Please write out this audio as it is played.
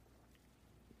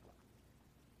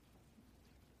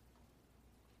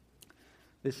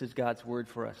This is God's word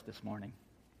for us this morning.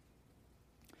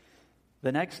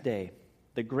 The next day,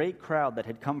 the great crowd that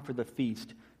had come for the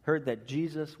feast heard that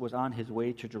Jesus was on his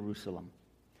way to Jerusalem.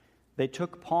 They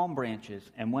took palm branches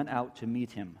and went out to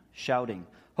meet him, shouting,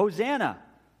 "Hosanna!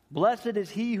 Blessed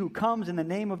is he who comes in the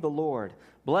name of the Lord.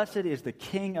 Blessed is the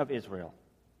King of Israel."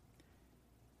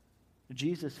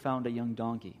 Jesus found a young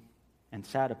donkey and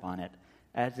sat upon it,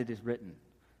 as it is written,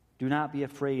 "Do not be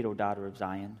afraid, O daughter of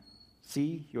Zion.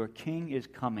 See, your king is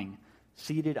coming,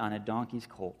 seated on a donkey's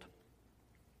colt."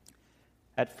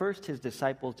 At first, his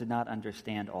disciples did not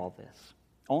understand all this.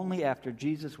 Only after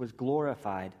Jesus was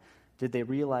glorified did they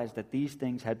realize that these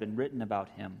things had been written about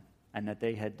him and that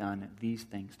they had done these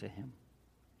things to him.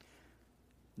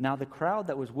 Now the crowd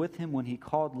that was with him when he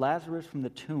called Lazarus from the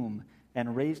tomb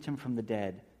and raised him from the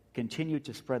dead continued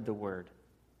to spread the word.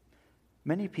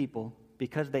 Many people,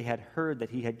 because they had heard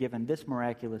that he had given this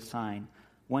miraculous sign,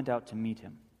 went out to meet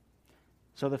him.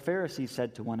 So the Pharisees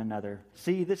said to one another,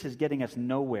 "See, this is getting us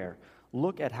nowhere.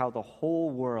 Look at how the whole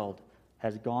world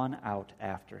has gone out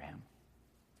after him."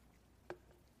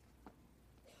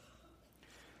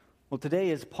 Well, today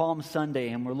is Palm Sunday,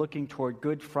 and we're looking toward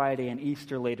Good Friday and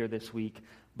Easter later this week.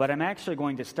 But I'm actually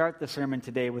going to start the sermon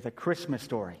today with a Christmas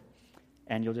story,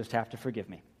 and you'll just have to forgive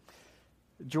me.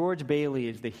 George Bailey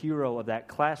is the hero of that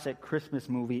classic Christmas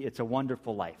movie, It's a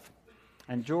Wonderful Life.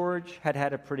 And George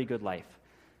had a pretty good life.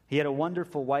 He had a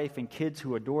wonderful wife and kids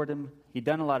who adored him. He'd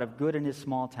done a lot of good in his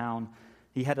small town.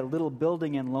 He had a little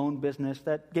building and loan business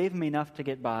that gave him enough to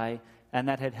get by, and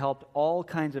that had helped all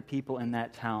kinds of people in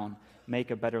that town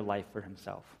make a better life for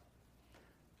himself.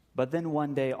 But then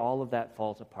one day, all of that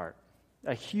falls apart.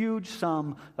 A huge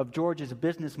sum of George's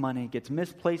business money gets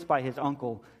misplaced by his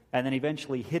uncle and then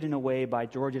eventually hidden away by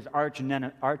George's arch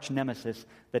nemesis,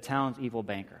 the town's evil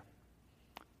banker.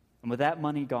 And with that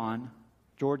money gone,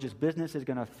 George's business is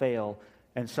going to fail,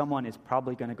 and someone is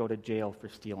probably going to go to jail for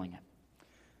stealing it.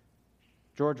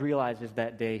 George realizes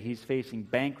that day he's facing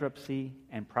bankruptcy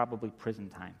and probably prison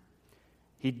time.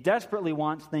 He desperately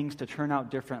wants things to turn out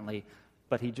differently,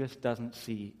 but he just doesn't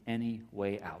see any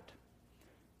way out.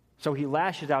 So he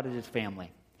lashes out at his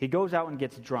family. He goes out and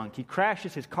gets drunk. He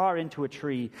crashes his car into a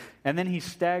tree, and then he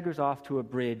staggers off to a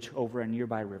bridge over a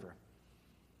nearby river.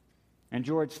 And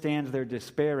George stands there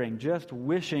despairing, just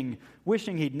wishing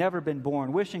he'd never been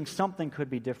born, wishing something could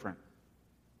be different.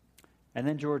 And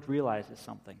then George realizes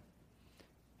something.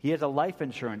 He has a life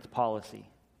insurance policy,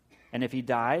 and if he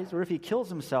dies or if he kills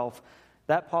himself,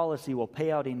 that policy will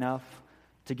pay out enough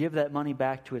to give that money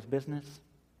back to his business,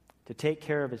 to take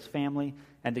care of his family,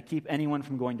 and to keep anyone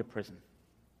from going to prison.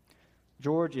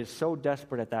 George is so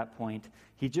desperate at that point,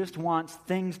 he just wants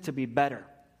things to be better.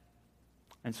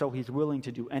 And so he's willing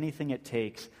to do anything it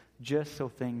takes just so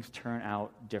things turn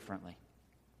out differently.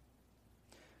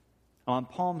 On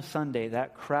Palm Sunday,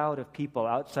 that crowd of people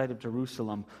outside of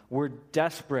Jerusalem were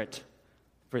desperate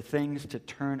for things to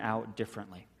turn out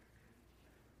differently.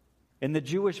 In the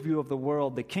Jewish view of the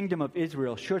world, the kingdom of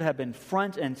Israel should have been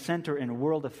front and center in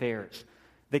world affairs.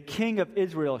 The king of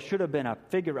Israel should have been a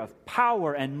figure of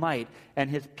power and might, and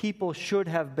his people should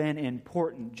have been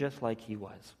important just like he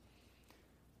was.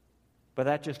 But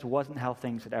that just wasn't how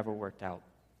things had ever worked out.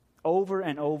 Over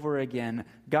and over again,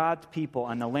 God's people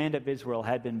on the land of Israel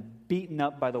had been beaten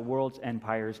up by the world's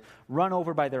empires, run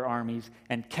over by their armies,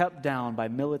 and kept down by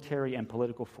military and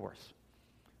political force.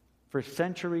 For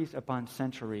centuries upon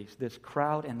centuries, this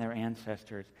crowd and their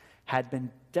ancestors had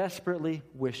been desperately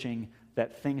wishing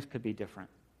that things could be different.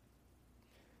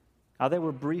 Now, there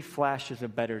were brief flashes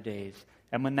of better days,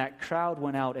 and when that crowd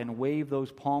went out and waved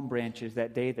those palm branches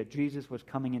that day that Jesus was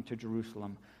coming into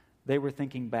Jerusalem, they were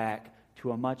thinking back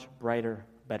to a much brighter,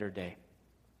 better day.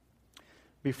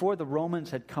 Before the Romans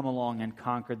had come along and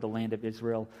conquered the land of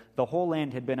Israel, the whole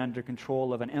land had been under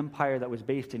control of an empire that was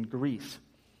based in Greece.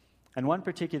 And one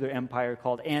particular empire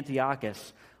called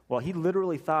Antiochus, well, he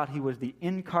literally thought he was the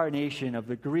incarnation of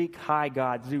the Greek high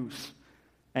god Zeus.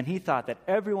 And he thought that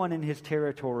everyone in his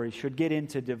territory should get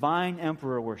into divine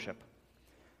emperor worship.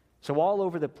 So all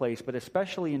over the place, but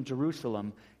especially in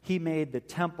Jerusalem, he made the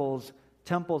temples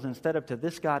instead of to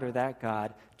this god or that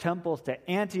god, temples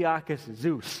to Antiochus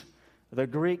Zeus, the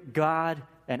Greek god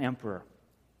and emperor.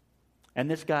 And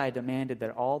this guy demanded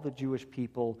that all the Jewish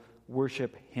people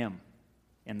worship him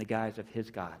in the guise of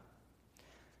his God.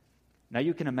 Now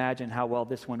you can imagine how well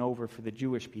this went over for the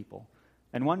Jewish people.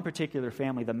 And one particular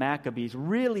family, the Maccabees,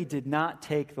 really did not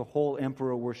take the whole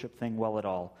emperor worship thing well at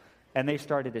all. And they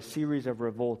started a series of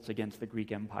revolts against the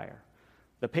Greek Empire.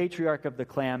 The patriarch of the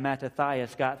clan,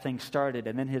 Mattathias, got things started,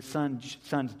 and then his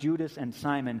sons Judas and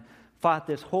Simon fought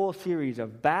this whole series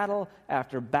of battle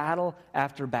after battle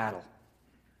after battle.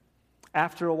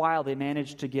 After a while, they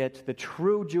managed to get the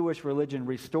true Jewish religion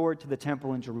restored to the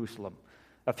temple in Jerusalem.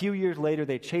 A few years later,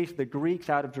 they chased the Greeks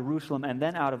out of Jerusalem and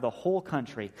then out of the whole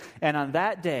country. And on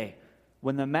that day,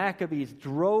 when the Maccabees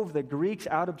drove the Greeks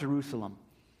out of Jerusalem,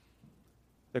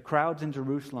 the crowds in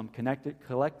Jerusalem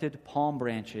collected palm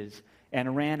branches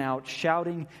and ran out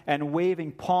shouting and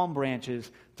waving palm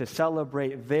branches to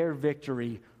celebrate their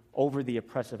victory over the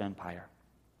oppressive empire.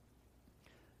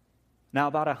 Now,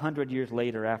 about 100 years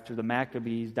later, after the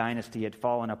Maccabees dynasty had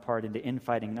fallen apart into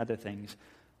infighting and other things,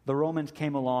 the Romans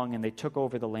came along and they took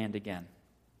over the land again.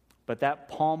 But that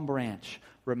palm branch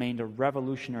remained a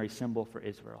revolutionary symbol for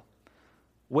Israel.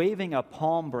 Waving a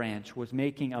palm branch was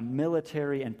making a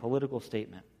military and political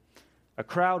statement. A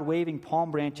crowd waving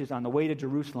palm branches on the way to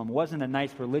Jerusalem wasn't a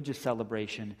nice religious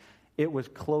celebration. It was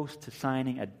close to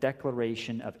signing a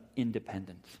declaration of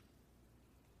independence.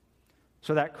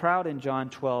 So that crowd in John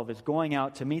 12 is going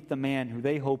out to meet the man who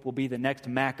they hope will be the next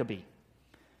Maccabee.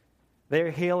 They're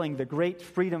hailing the great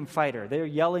freedom fighter. They're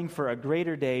yelling for a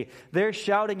greater day. They're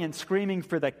shouting and screaming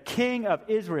for the King of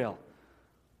Israel,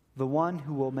 the one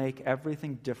who will make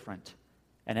everything different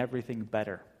and everything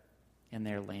better in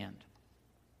their land.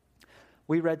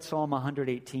 We read Psalm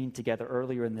 118 together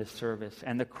earlier in this service,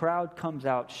 and the crowd comes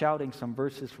out shouting some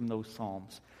verses from those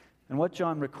Psalms. And what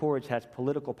John records has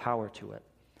political power to it.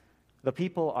 The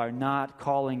people are not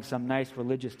calling some nice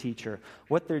religious teacher.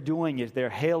 What they're doing is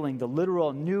they're hailing the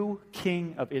literal new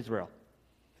King of Israel.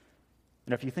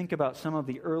 And if you think about some of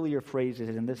the earlier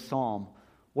phrases in this psalm,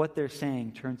 what they're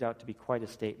saying turns out to be quite a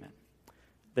statement.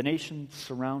 The nations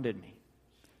surrounded me.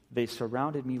 They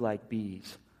surrounded me like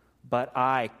bees, but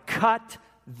I cut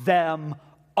them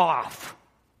off.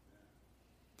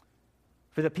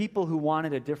 For the people who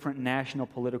wanted a different national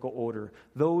political order,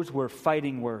 those were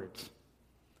fighting words.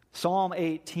 Psalm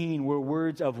 18 were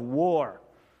words of war.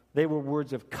 They were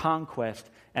words of conquest,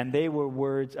 and they were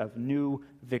words of new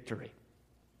victory.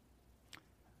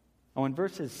 Now, in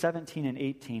verses 17 and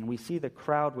 18, we see the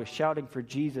crowd was shouting for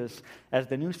Jesus as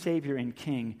the new Savior and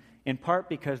King, in part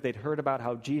because they'd heard about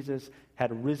how Jesus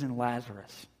had risen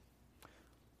Lazarus.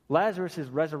 Lazarus'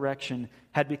 resurrection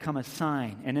had become a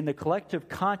sign, and in the collective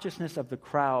consciousness of the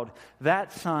crowd,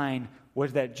 that sign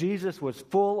was that Jesus was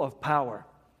full of power.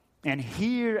 And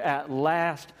here at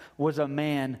last was a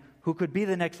man who could be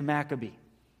the next Maccabee,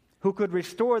 who could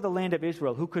restore the land of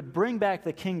Israel, who could bring back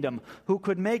the kingdom, who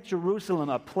could make Jerusalem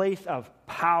a place of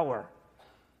power,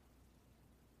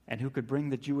 and who could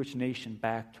bring the Jewish nation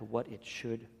back to what it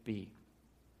should be.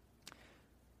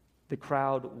 The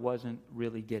crowd wasn't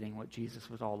really getting what Jesus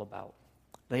was all about.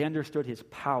 They understood his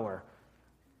power,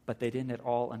 but they didn't at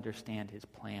all understand his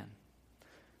plan.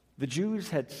 The Jews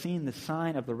had seen the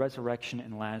sign of the resurrection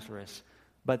in Lazarus,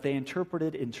 but they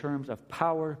interpreted in terms of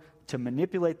power to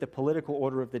manipulate the political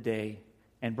order of the day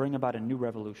and bring about a new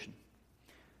revolution.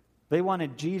 They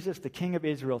wanted Jesus, the King of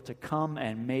Israel, to come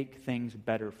and make things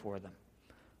better for them.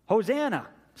 Hosanna,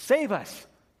 save us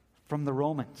from the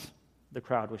Romans, the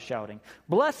crowd was shouting.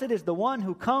 Blessed is the one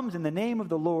who comes in the name of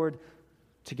the Lord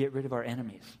to get rid of our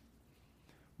enemies.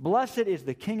 Blessed is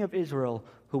the King of Israel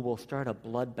who will start a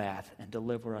bloodbath and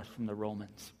deliver us from the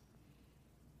Romans.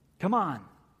 Come on,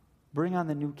 bring on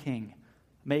the new king.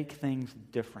 Make things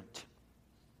different.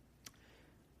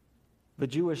 The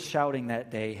Jewish shouting that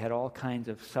day had all kinds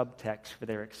of subtext for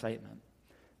their excitement.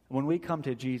 When we come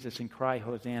to Jesus and cry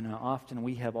Hosanna, often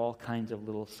we have all kinds of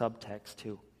little subtext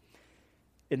too.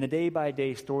 In the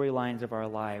day-by-day storylines of our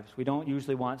lives, we don't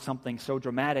usually want something so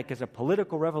dramatic as a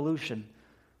political revolution,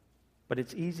 but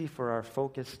it's easy for our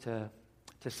focus to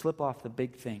slip off the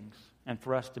big things and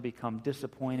for us to become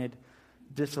disappointed,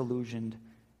 disillusioned,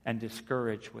 and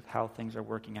discouraged with how things are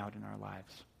working out in our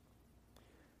lives.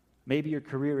 Maybe your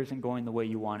career isn't going the way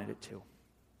you wanted it to.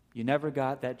 You never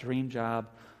got that dream job,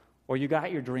 or you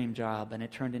got your dream job and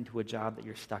it turned into a job that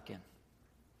you're stuck in.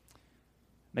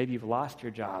 Maybe you've lost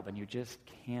your job and you just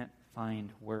can't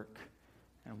find work.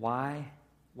 And why?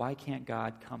 Why can't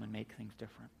God come and make things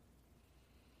different?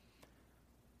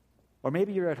 Or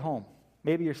maybe you're at home.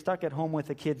 Maybe you're stuck at home with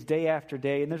the kids day after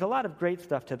day, and there's a lot of great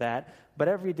stuff to that, but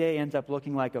every day ends up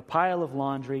looking like a pile of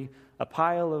laundry, a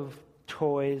pile of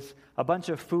toys, a bunch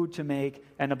of food to make,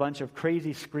 and a bunch of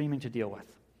crazy screaming to deal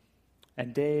with.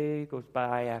 And day goes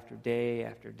by after day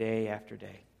after day after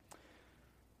day.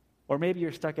 Or maybe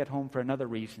you're stuck at home for another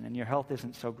reason, and your health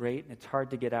isn't so great, and it's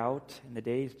hard to get out, and the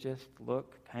days just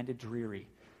look kind of dreary,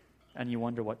 and you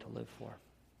wonder what to live for.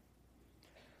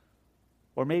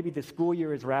 Or maybe the school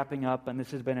year is wrapping up and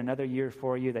this has been another year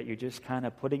for you that you're just kind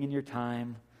of putting in your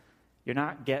time. You're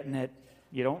not getting it.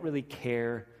 You don't really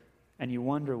care. and you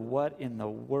wonder what in the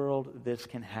world this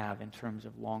can have in terms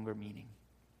of longer meaning.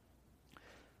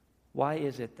 Why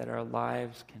is it that our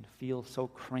lives can feel so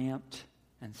cramped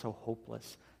and so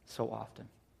hopeless so often?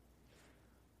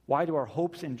 Why do our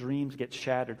hopes and dreams get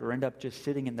shattered or end up just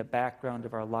sitting in the background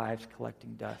of our lives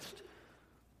collecting dust?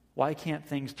 Why can't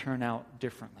things turn out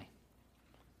differently?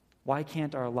 Why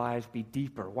can't our lives be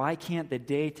deeper? Why can't the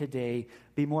day-to-day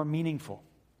be more meaningful?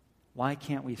 Why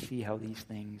can't we see how these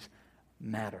things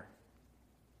matter?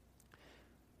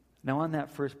 Now, on that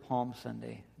first Palm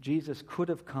Sunday, Jesus could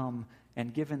have come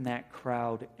and given that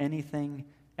crowd anything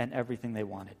and everything they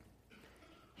wanted.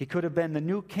 He could have been the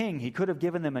new king. He could have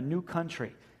given them a new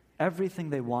country,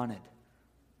 everything they wanted.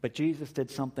 But Jesus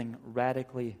did something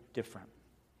radically different.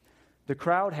 The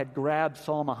crowd had grabbed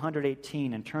Psalm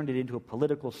 118 and turned it into a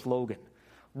political slogan.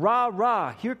 Rah,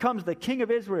 rah, here comes the King of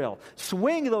Israel.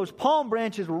 Swing those palm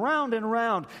branches round and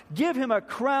round. Give him a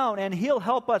crown and he'll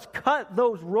help us cut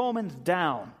those Romans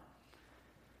down.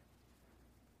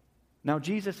 Now,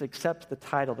 Jesus accepts the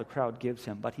title the crowd gives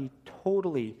him, but he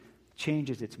totally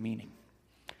changes its meaning.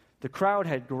 The crowd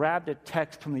had grabbed a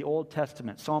text from the Old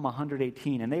Testament, Psalm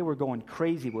 118, and they were going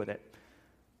crazy with it.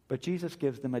 But Jesus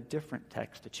gives them a different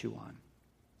text to chew on.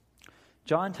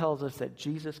 John tells us that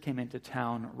Jesus came into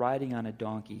town riding on a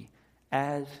donkey,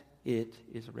 as it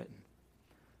is written.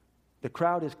 The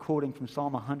crowd is quoting from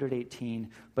Psalm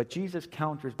 118, but Jesus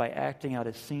counters by acting out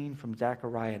a scene from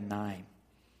Zechariah 9.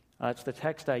 It's the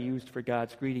text I used for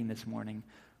God's greeting this morning,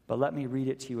 but let me read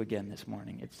it to you again this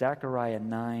morning. It's Zechariah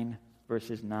 9,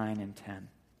 verses 9 and 10.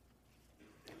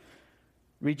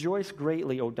 Rejoice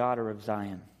greatly, O daughter of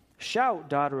Zion. Shout,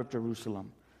 daughter of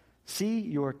Jerusalem. See,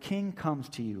 your king comes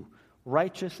to you,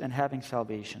 righteous and having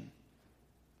salvation,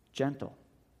 gentle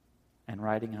and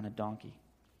riding on a donkey,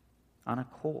 on a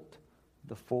colt,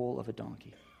 the foal of a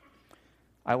donkey.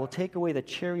 I will take away the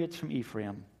chariots from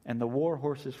Ephraim and the war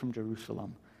horses from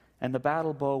Jerusalem, and the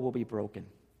battle bow will be broken.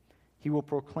 He will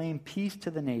proclaim peace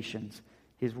to the nations.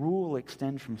 His rule will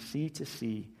extend from sea to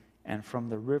sea and from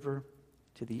the river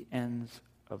to the ends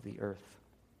of the earth.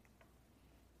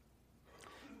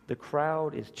 The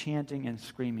crowd is chanting and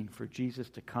screaming for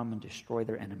Jesus to come and destroy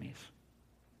their enemies.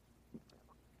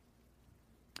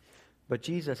 But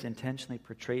Jesus intentionally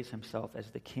portrays himself as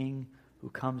the king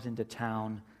who comes into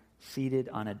town seated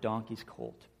on a donkey's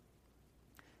colt.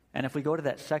 And if we go to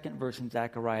that second verse in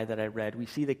Zechariah that I read, we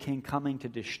see the king coming to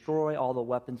destroy all the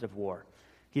weapons of war.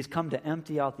 He's come to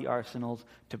empty out the arsenals,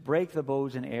 to break the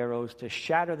bows and arrows, to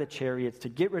shatter the chariots, to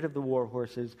get rid of the war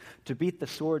horses, to beat the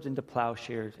swords into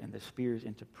plowshares and the spears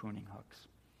into pruning hooks.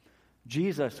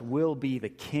 Jesus will be the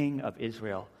king of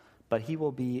Israel, but he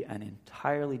will be an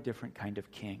entirely different kind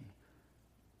of king.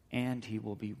 And he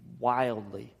will be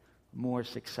wildly more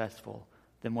successful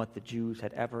than what the Jews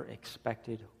had ever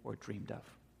expected or dreamed of.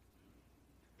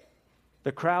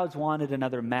 The crowds wanted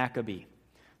another Maccabee.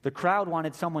 The crowd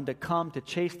wanted someone to come to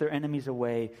chase their enemies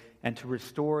away and to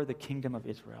restore the kingdom of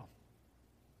Israel.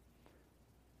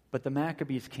 But the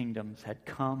Maccabees' kingdoms had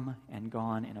come and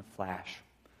gone in a flash.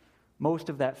 Most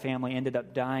of that family ended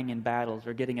up dying in battles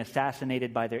or getting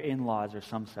assassinated by their in-laws or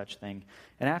some such thing.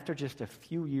 And after just a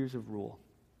few years of rule,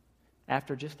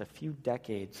 after just a few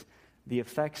decades, the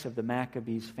effects of the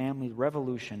Maccabees' family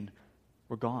revolution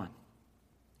were gone.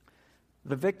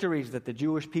 The victories that the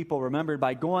Jewish people remembered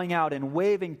by going out and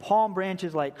waving palm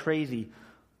branches like crazy,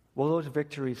 well, those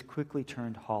victories quickly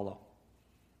turned hollow.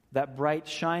 That bright,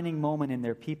 shining moment in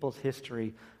their people's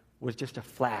history was just a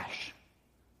flash.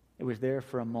 It was there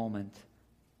for a moment,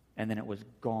 and then it was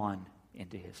gone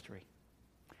into history.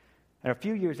 And a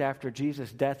few years after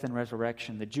Jesus' death and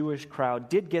resurrection, the Jewish crowd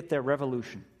did get their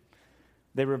revolution.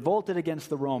 They revolted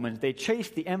against the Romans. They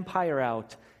chased the empire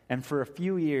out. And for a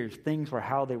few years, things were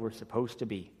how they were supposed to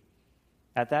be.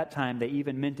 At that time, they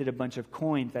even minted a bunch of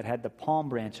coins that had the palm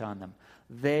branch on them.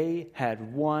 They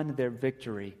had won their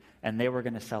victory, and they were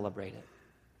going to celebrate it.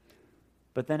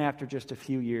 But then after just a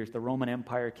few years, the Roman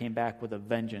Empire came back with a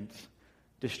vengeance,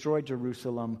 destroyed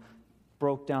Jerusalem,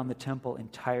 broke down the temple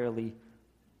entirely,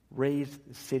 razed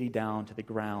the city down to the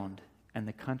ground, and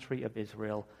the country of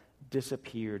Israel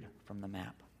disappeared from the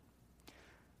map.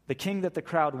 The king that the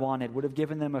crowd wanted would have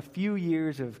given them a few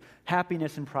years of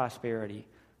happiness and prosperity,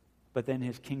 but then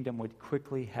his kingdom would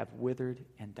quickly have withered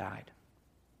and died.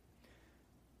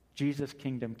 Jesus'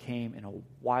 kingdom came in a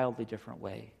wildly different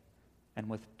way and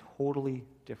with totally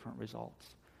different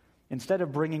results. Instead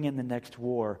of bringing in the next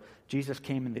war, Jesus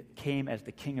came as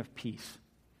the King of Peace.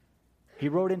 He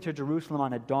rode into Jerusalem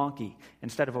on a donkey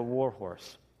instead of a war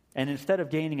horse. And instead of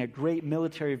gaining a great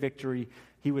military victory,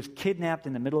 he was kidnapped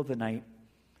in the middle of the night.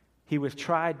 He was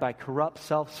tried by corrupt,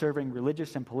 self-serving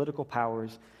religious and political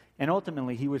powers, and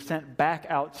ultimately he was sent back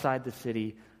outside the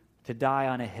city to die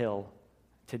on a hill,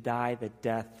 to die the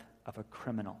death of a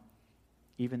criminal,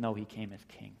 even though he came as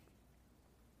king.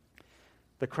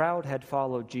 The crowd had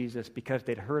followed Jesus because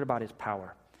they'd heard about his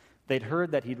power. They'd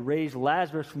heard that he'd raised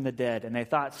Lazarus from the dead, and they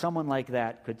thought someone like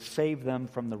that could save them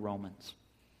from the Romans.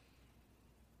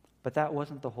 But that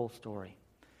wasn't the whole story.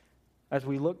 As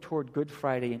we look toward Good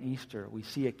Friday and Easter, we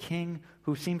see a king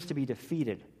who seems to be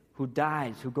defeated, who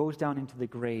dies, who goes down into the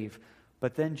grave,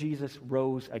 but then Jesus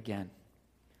rose again.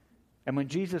 And when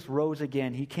Jesus rose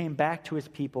again, he came back to his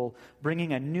people,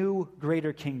 bringing a new,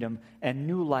 greater kingdom and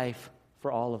new life for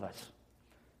all of us.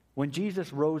 When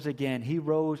Jesus rose again, he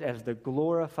rose as the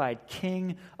glorified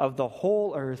King of the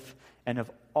whole earth and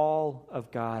of all of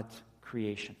God's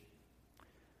creation.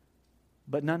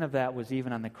 But none of that was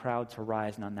even on the crowd's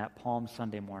horizon on that Palm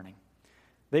Sunday morning.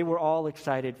 They were all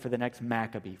excited for the next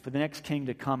Maccabee, for the next king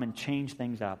to come and change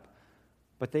things up.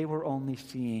 But they were only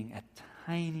seeing a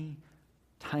tiny,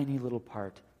 tiny little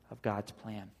part of God's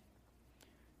plan.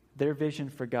 Their vision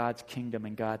for God's kingdom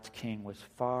and God's king was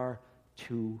far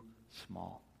too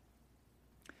small.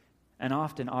 And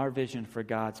often our vision for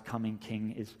God's coming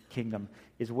kingdom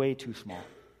is way too small.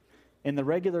 In the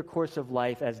regular course of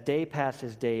life, as day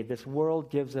passes day, this world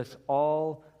gives us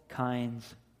all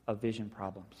kinds of vision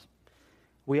problems.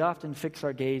 We often fix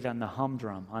our gaze on the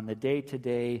humdrum, on the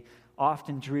day-to-day,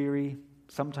 often dreary,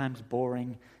 sometimes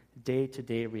boring,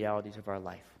 day-to-day realities of our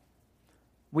life.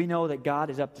 We know that God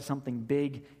is up to something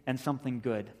big and something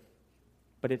good,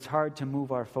 but it's hard to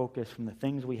move our focus from the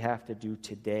things we have to do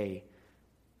today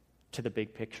to the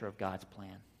big picture of God's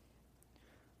plan.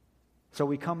 So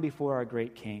we come before our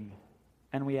great King,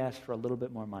 and we ask for a little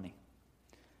bit more money,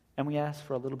 and we ask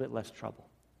for a little bit less trouble,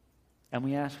 and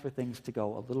we ask for things to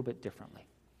go a little bit differently.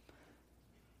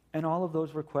 And all of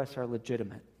those requests are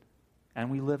legitimate, and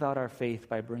we live out our faith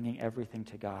by bringing everything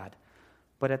to God.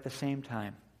 But at the same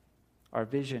time, our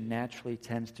vision naturally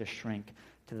tends to shrink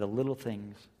to the little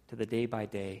things, to the day by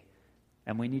day,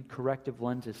 and we need corrective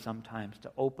lenses sometimes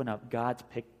to open up God's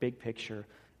big picture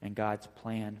and God's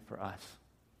plan for us.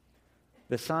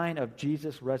 The sign of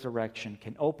Jesus' resurrection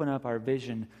can open up our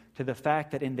vision to the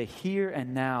fact that in the here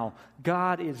and now,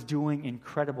 God is doing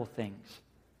incredible things,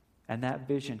 and that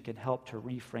vision can help to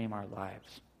reframe our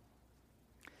lives.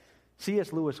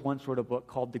 C.S. Lewis once wrote a book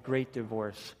called The Great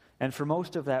Divorce, and for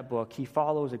most of that book, he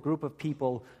follows a group of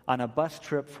people on a bus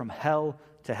trip from hell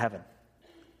to heaven.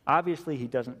 Obviously, he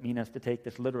doesn't mean us to take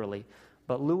this literally,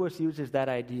 but Lewis uses that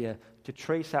idea to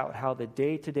trace out how the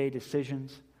day-to-day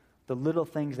decisions, the little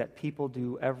things that people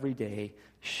do every day,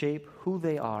 shape who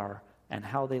they are and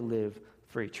how they live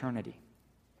for eternity.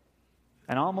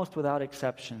 And almost without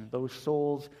exception, those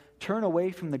souls turn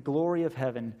away from the glory of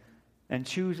heaven and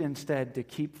choose instead to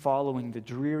keep following the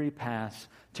dreary paths,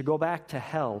 to go back to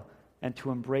hell and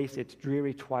to embrace its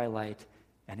dreary twilight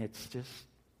and its just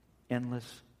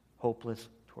endless, hopeless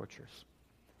tortures.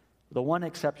 The one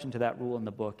exception to that rule in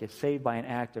the book is saved by an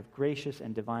act of gracious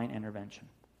and divine intervention.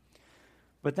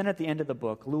 But then at the end of the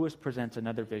book, Lewis presents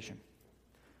another vision.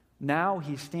 Now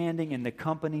he's standing in the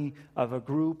company of a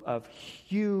group of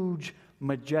huge,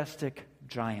 majestic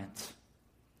giants.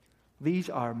 These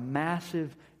are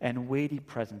massive and weighty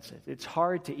presences. It's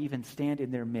hard to even stand in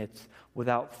their midst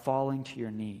without falling to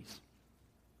your knees.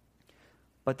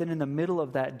 But then in the middle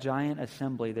of that giant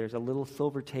assembly, there's a little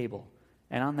silver table.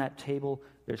 And on that table,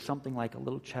 there's something like a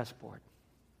little chessboard.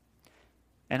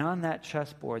 And on that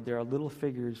chessboard, there are little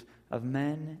figures of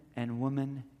men and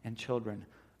women and children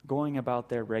going about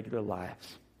their regular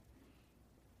lives.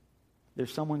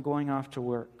 There's someone going off to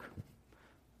work.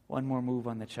 One more move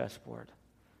on the chessboard.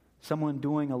 Someone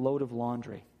doing a load of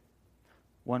laundry.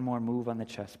 One more move on the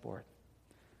chessboard.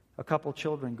 A couple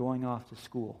children going off to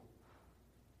school.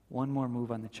 One more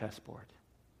move on the chessboard.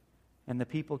 And the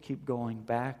people keep going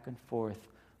back and forth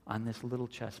on this little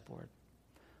chessboard.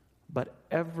 But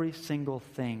every single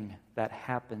thing that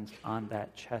happens on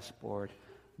that chessboard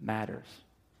matters.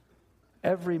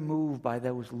 Every move by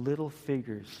those little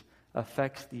figures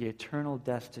affects the eternal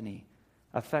destiny,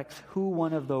 affects who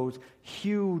one of those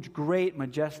huge, great,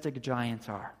 majestic giants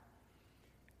are.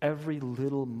 Every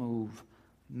little move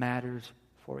matters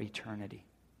for eternity.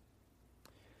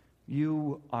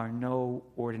 You are no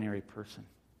ordinary person.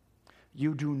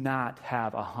 You do not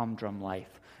have a humdrum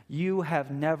life. You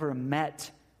have never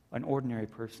met an ordinary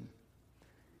person.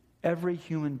 Every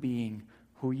human being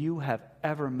who you have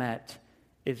ever met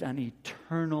is an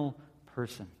eternal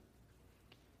person.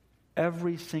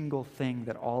 Every single thing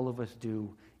that all of us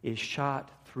do is shot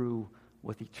through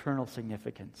with eternal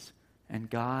significance And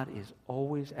God is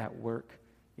always at work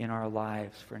in our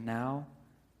lives for now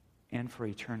and for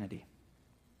eternity.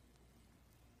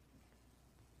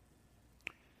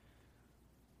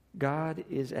 God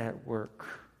is at work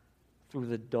through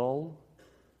the dull,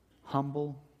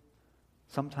 humble,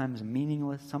 sometimes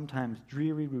meaningless, sometimes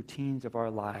dreary routines of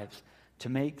our lives to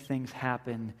make things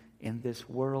happen in this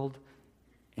world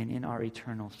and in our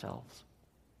eternal selves.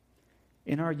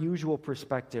 In our usual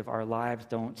perspective, our lives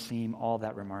don't seem all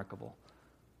that remarkable.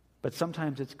 But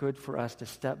sometimes it's good for us to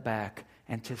step back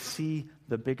and to see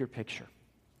the bigger picture.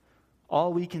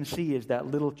 All we can see is that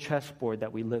little chessboard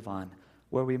that we live on,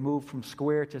 where we move from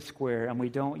square to square, and we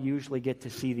don't usually get to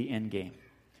see the end game.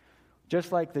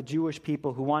 Just like the Jewish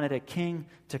people who wanted a king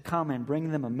to come and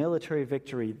bring them a military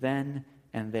victory then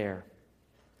and there.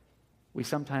 We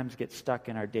sometimes get stuck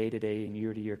in our day-to-day and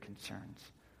year-to-year concerns.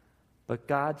 But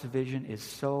God's vision is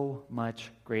so much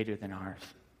greater than ours.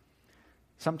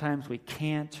 Sometimes we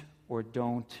can't or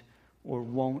don't or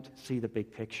won't see the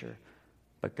big picture,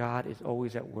 but God is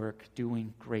always at work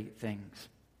doing great things.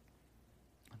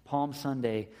 Palm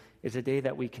Sunday is a day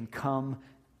that we can come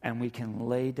and we can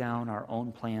lay down our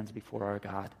own plans before our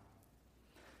God.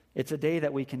 It's a day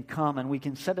that we can come and we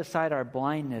can set aside our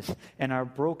blindness and our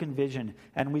broken vision,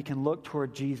 and we can look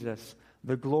toward Jesus,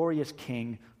 the glorious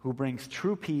King who brings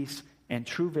true peace and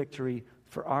true victory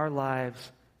for our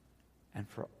lives and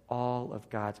for all of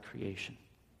God's creation.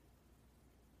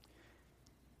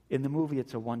 In the movie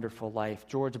It's a Wonderful Life,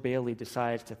 George Bailey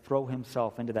decides to throw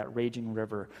himself into that raging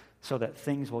river so that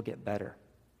things will get better.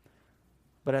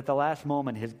 But at the last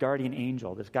moment, his guardian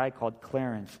angel, this guy called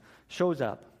Clarence, shows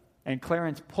up, and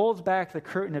Clarence pulls back the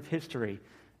curtain of history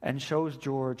and shows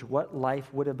George what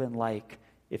life would have been like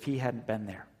if he hadn't been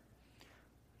there.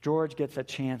 George gets a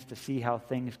chance to see how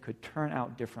things could turn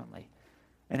out differently.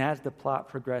 And as the plot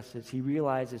progresses, he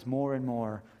realizes more and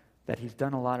more that he's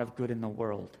done a lot of good in the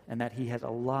world and that he has a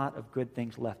lot of good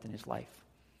things left in his life.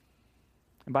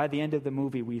 And by the end of the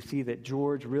movie, we see that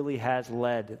George really has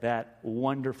led that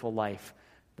wonderful life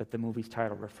that the movie's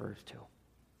title refers to.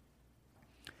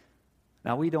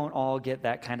 Now, we don't all get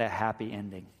that kind of happy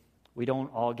ending. We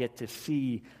don't all get to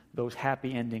see those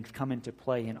happy endings come into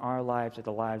play in our lives or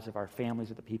the lives of our families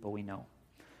or the people we know.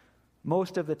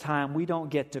 Most of the time, we don't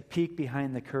get to peek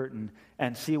behind the curtain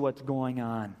and see what's going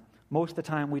on. Most of the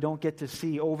time, we don't get to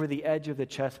see over the edge of the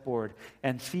chessboard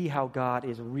and see how God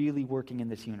is really working in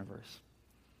this universe.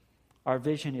 Our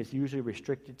vision is usually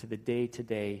restricted to the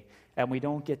day-to-day, and we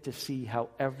don't get to see how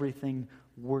everything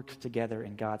works together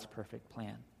in God's perfect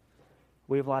plan.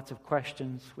 We have lots of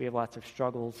questions, we have lots of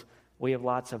struggles, we have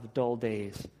lots of dull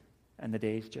days, and the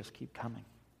days just keep coming.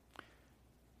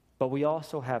 But we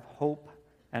also have hope,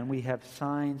 and we have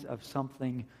signs of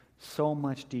something so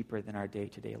much deeper than our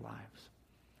day-to-day lives.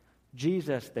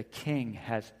 Jesus, the King,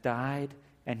 has died,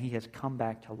 and he has come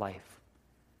back to life.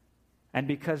 And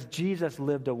because Jesus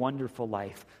lived a wonderful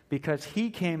life, because he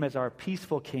came as our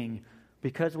peaceful King,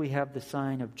 because we have the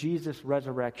sign of Jesus'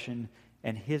 resurrection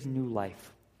and his new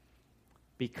life,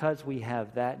 because we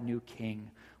have that new King,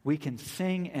 we can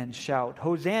sing and shout,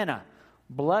 "Hosanna!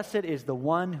 Blessed is the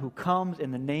one who comes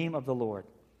in the name of the Lord."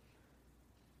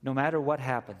 No matter what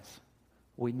happens,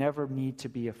 we never need to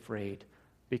be afraid,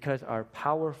 because our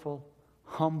powerful,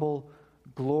 humble,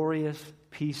 glorious,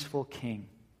 peaceful King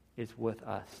is with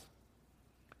us.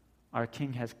 Our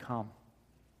King has come.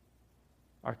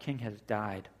 Our King has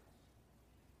died.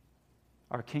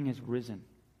 Our King is risen.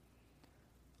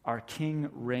 Our King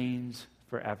reigns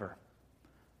forever.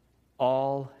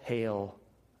 All hail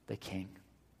the King.